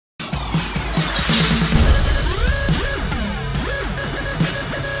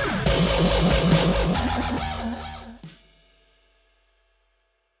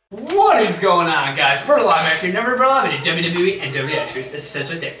going on, guys? brettO Live back here, number brettO in WWE and WWE series. It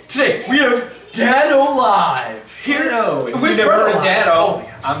says right there. Today we have brettO Live here. brettO. If with you've never heard of brettO. brettO,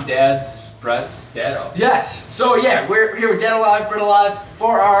 Oh, I'm Dad's brett's brettO. Yes. So yeah, we're here with brettO Live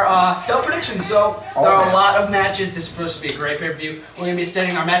for our sell predictions. So there are a lot of matches. This is supposed to be a great pay-per-view. We're gonna be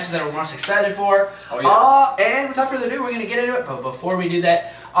stating our matches that we're most excited for. And without further ado, we're gonna get into it. But before we do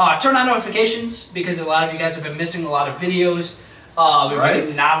that, turn on notifications because a lot of you guys have been missing a lot of videos. We're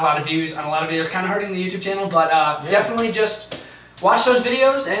getting not a lot of views on a lot of videos, kind of hurting the YouTube channel, but definitely just watch those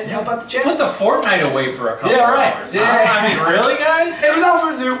videos and help out the channel. Put the Fortnite away for a couple of hours. Yeah. I mean, really, guys? And without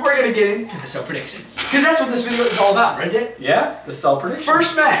further ado, we're going to get into the sell predictions. Because that's what this video is all about, right, Dad? Yeah, the sell predictions.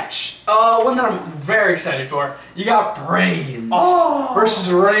 First match, one that I'm very excited for. You got Brains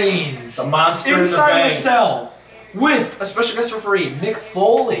versus Reigns. The monster inside in the cell. With a special guest referee, Mick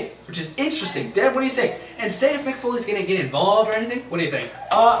Foley, which is interesting. Dad, what do you think? And state if Mick Foley's going to get involved or anything. What do you think?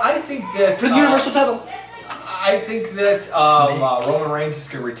 I think that for the Universal title. I think that Roman Reigns is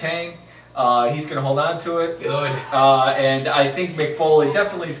going to retain. He's going to hold on to it. Good. And I think Mick Foley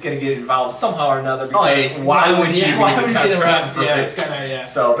definitely is going to get involved somehow or another. Because why would he be the ref? Yeah, it's kind of, yeah.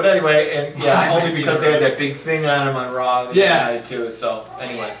 So, but anyway, and only because they had that big thing on him on Raw the other night too. So,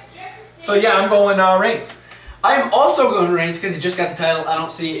 anyway. So, yeah, I'm going Reigns. I am also going Reigns because he just got the title. I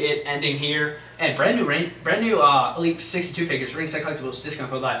don't see it ending here. And brand new Elite 62 figures, Ringside Collectibles, discount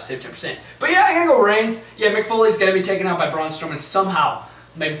code live, save 10%. But yeah, I'm gonna go Reigns. Yeah, Mick Foley's gonna be taken out by Braun Strowman somehow,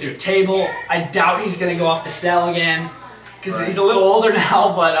 maybe through a table. I doubt he's gonna go off the cell again because he's a little older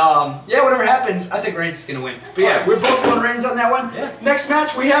now. But yeah, whatever happens, I think Reigns is gonna win. But yeah, we're both going Reigns on that one. Yeah. Next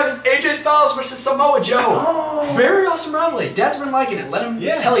match we have is AJ Styles versus Samoa Joe. Very awesome rivalry. Dad's been liking it. Let him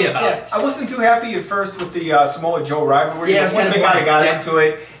tell you about it. I wasn't too happy at first with the Samoa Joe rivalry. Yeah, once they kind of got into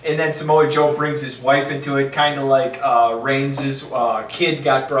it, and then Samoa Joe brings his wife into it, kind of like Reigns' kid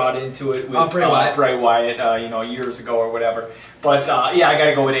got brought into it with Bray Wyatt, you know, years ago or whatever. But yeah, I got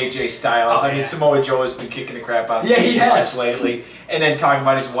to go with AJ Styles. I mean, Samoa Joe has been kicking the crap out of him too much lately, and then talking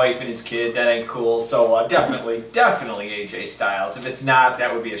about his wife and his kid, that ain't cool. So definitely AJ Styles. If it's not,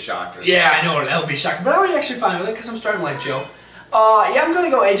 that would be a shocker. Yeah, I know that would be a shocker, but I would actually fine with it because I'm starting to like Joe. Yeah, I'm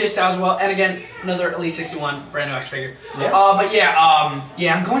gonna go AJ Styles as well, and again, another Elite 61 brand new action figure. Yeah. But yeah,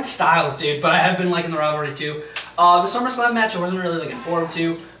 yeah, I'm going Styles, dude. But I have been liking the rivalry too. The SummerSlam match I wasn't really looking forward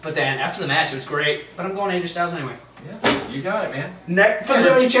to, but then after the match it was great. But I'm going AJ Styles anyway. Yeah, you got it, man. For the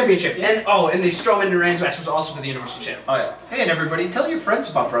WWE Championship, and and the Strowman and Reigns match was also for the Universal Channel. Oh yeah. Hey, and everybody, tell your friends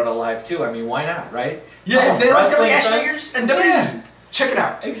about brettO Live too. I mean, why not, right? Yeah, if they like WWE action figures and WWE. Check it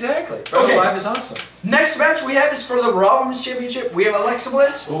out. Exactly. brettO Live is awesome. Next match we have is for the Raw Women's Championship. We have Alexa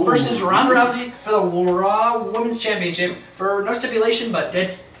Bliss versus Ronda Rousey for the Raw Women's Championship for no stipulation, but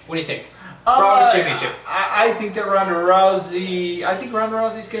what do you think? Raw Women's Championship. I think that Ronda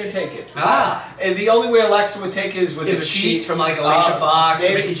Rousey's going to take it. And the only way Alexa would take it is with the cheats from like Alicia Fox,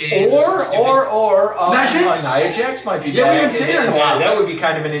 or Mickey James, or Nia Jax might be back. Yeah, we haven't seen her in a while. That would be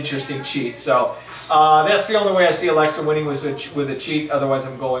kind of an interesting cheat. So that's the only way I see Alexa winning with a cheat. Otherwise,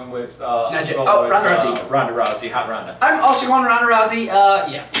 I'm going with Ronda Rousey. Ronda Rousey, hot Ronda. I'm also going Ronda Rousey.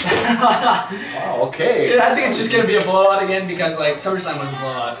 Yeah. Oh, okay. I think it's just going to be a blowout again because like SummerSlam was a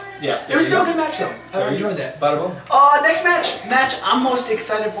blowout. Yeah. It was still a good match though. I enjoyed that. Bada boom. Next match I'm most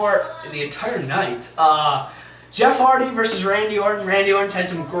excited for the entire night. Jeff Hardy versus Randy Orton. Randy Orton's had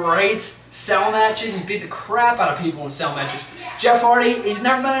some great cell matches. He's beat the crap out of people in cell matches. Jeff Hardy, he's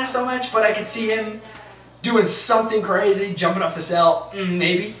never been in a cell match, but I could see him doing something crazy, jumping off the cell,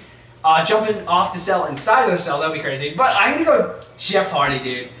 maybe. Jumping off the cell inside of the cell, that'd be crazy. But I'm gonna go Jeff Hardy,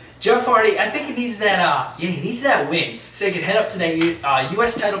 dude. Jeff Hardy, I think he needs that, he needs that win. So he can head up to that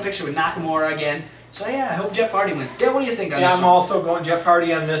U.S. title picture with Nakamura again. So yeah, I hope Jeff Hardy wins. Dad, what do you think on this one? I'm also going Jeff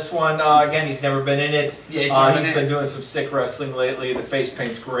Hardy on this one. Again, he's never been in it. Yeah, he's been doing some sick wrestling lately. The face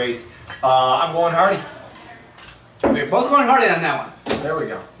paint's great. I'm going Hardy. We're both going Hardy on that one. There we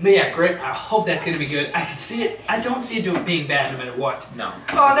go. But yeah, great. I hope that's going to be good. I can see it. I don't see it being bad no matter what. No.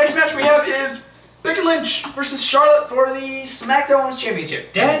 Next match we have is Becky Lynch versus Charlotte for the SmackDown Women's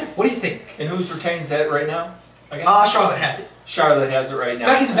Championship. Dad, what do you think? And who's retains that right now? Again? Charlotte has it. Charlotte has it right now.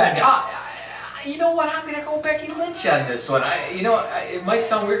 Becky's a bad guy. You know what? I'm gonna go Becky Lynch on this one. It might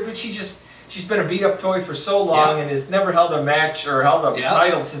sound weird, but she's been a beat up toy for so long and has never held a match or held a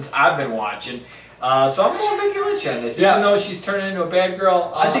title since I've been watching. So I'm going Becky Lynch on this, even though she's turning into a bad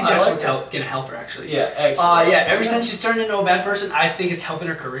girl. I think that's what's gonna help her actually. Yeah, actually. Ever since she's turned into a bad person, I think it's helping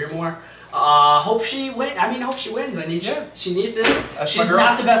her career more. Hope she wins. I mean, hope she wins. She needs this. She's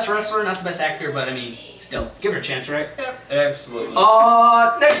not the best wrestler, not the best actor, but I mean, still, give her a chance, right? Yep, absolutely.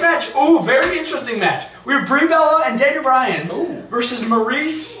 Next match. Ooh, very interesting match. We have Brie Bella and Daniel Bryan versus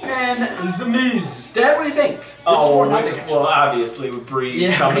Maurice and The Miz. Dad, what do you think? Well, obviously with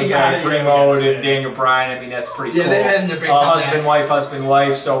Brie coming back, Brie Mode and Daniel Bryan, I mean, that's pretty cool. They've had their big husband,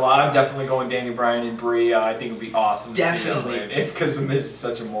 wife, so I'm definitely going Daniel Bryan and Brie. I think it would be awesome to see them win. It's because The Miz is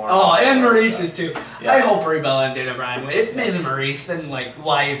such a moron. Oh, and Maurice is too. Yeah. I hope Brie Bella and Daniel Bryan win. If Miz and Maurice, then like,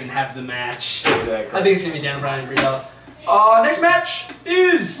 why even have the match? Exactly. I think it's going to be Daniel Bryan and Brie Bella. Next match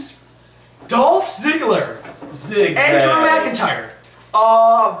is Dolph Ziggler and Drew McIntyre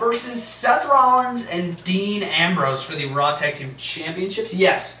versus Seth Rollins and Dean Ambrose for the Raw Tag Team Championships.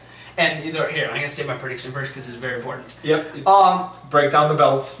 Yes. And here, I'm going to say my prediction first because it's very important. Yep. Break down the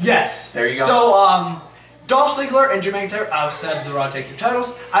belts. Yes. There you go. So, Dolph Ziggler and Drew McIntyre outside of the Raw Tag Team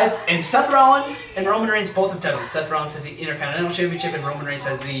titles. And Seth Rollins and Roman Reigns both have titles. Seth Rollins has the Intercontinental Championship and Roman Reigns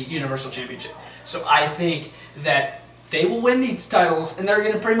has the Universal Championship. So I think that they will win these titles and they're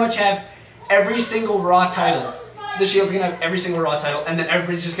going to pretty much have every single Raw title. The Shield's going to have every single Raw title and then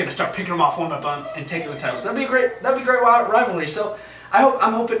everybody's just going to start picking them off one by one and taking the titles. That'd be a great rivalry. So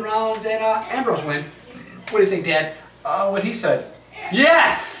I'm hoping Rollins and Ambrose win. What do you think, Dad? What he said.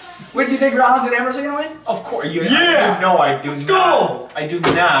 Yes! What do you think Rollins and Ambrose are going to win? Of course. I do not. I do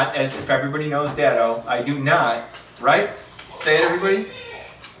not, as if everybody knows brettO, I do not, right? Say it, everybody.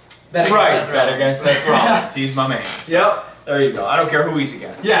 Bet against Seth Rollins. He's my man. So yep. There you go. I don't care who he's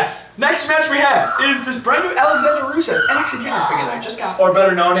against. Yes. Next match we have is this brand new Alexander Rusev and actually Taylor figure that I just got. Or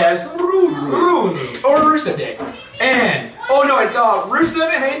better known as Rusev. Or Rusev Day. And, oh no, it's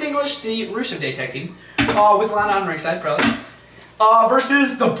Rusev and Aiden English, the Rusev Day tag team, with Lana on ringside, probably.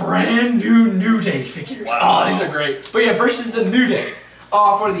 Versus the brand New Day figures. Wow. Oh, these are great. But yeah, versus the New Day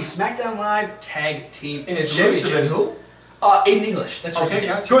for the SmackDown Live Tag Team And it's Rusev and who? Aiden English. That's okay,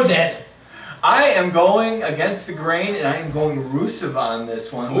 gotcha. Good, Dad. I am going against the grain, and I am going Rusev on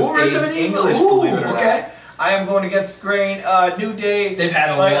this one. With Rusev and English, believe it or not. I am going against the grain. New Day. They've had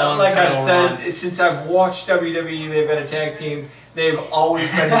a long like I've said, run. Since I've watched WWE, they've been a tag team. They've always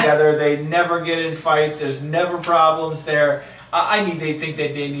been together. They never get in fights. There's never problems there. They think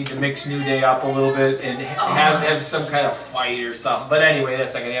that they need to mix New Day up a little bit and have some kind of fight or something. But anyway,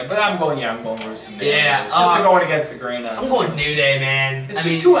 that's not gonna happen. But I'm going Rusev. Yeah, it's just going against the grain. I'm going New Day, man. It's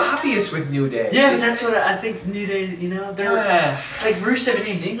just too obvious with New Day. Yeah, but that's what I think. New Day, they're like Rusev and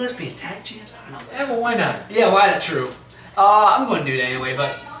Aiden English being tag champs. I don't know. Yeah, well, why not? Yeah, why not? True. I'm going New Day anyway,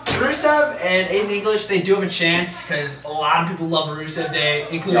 but. Rusev and Aiden English, they do have a chance because a lot of people love Rusev Day,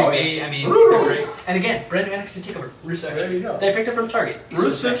 including me. I mean, they're great. And again, brand new NXT TakeOver, Rusev. There you go. They picked it from Target.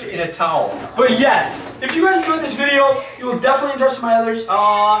 Rusev in a towel. But yes, if you guys enjoyed this video, you will definitely enjoy some of my others.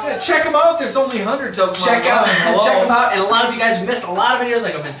 Yeah, check them out. There's only hundreds of them. Check them out. And a lot of you guys missed a lot of videos,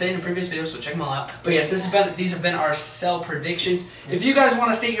 like I've been saying in previous videos, so check them all out. But yes, these have been our sell predictions. If you guys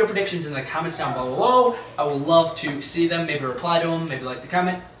want to state your predictions in the comments down below, I would love to see them. Maybe reply to them. Maybe like the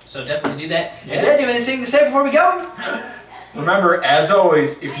comment. So definitely do that. Yeah. And Dad, do you have anything to say before we go? Remember, as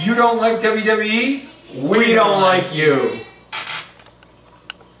always, if you don't like WWE, we don't like you.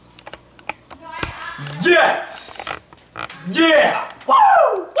 Yes! Yeah!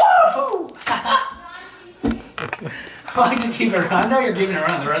 Woo! Woo! Why'd you keep it on? I know you're keeping it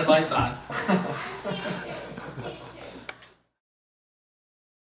on. The red light's on.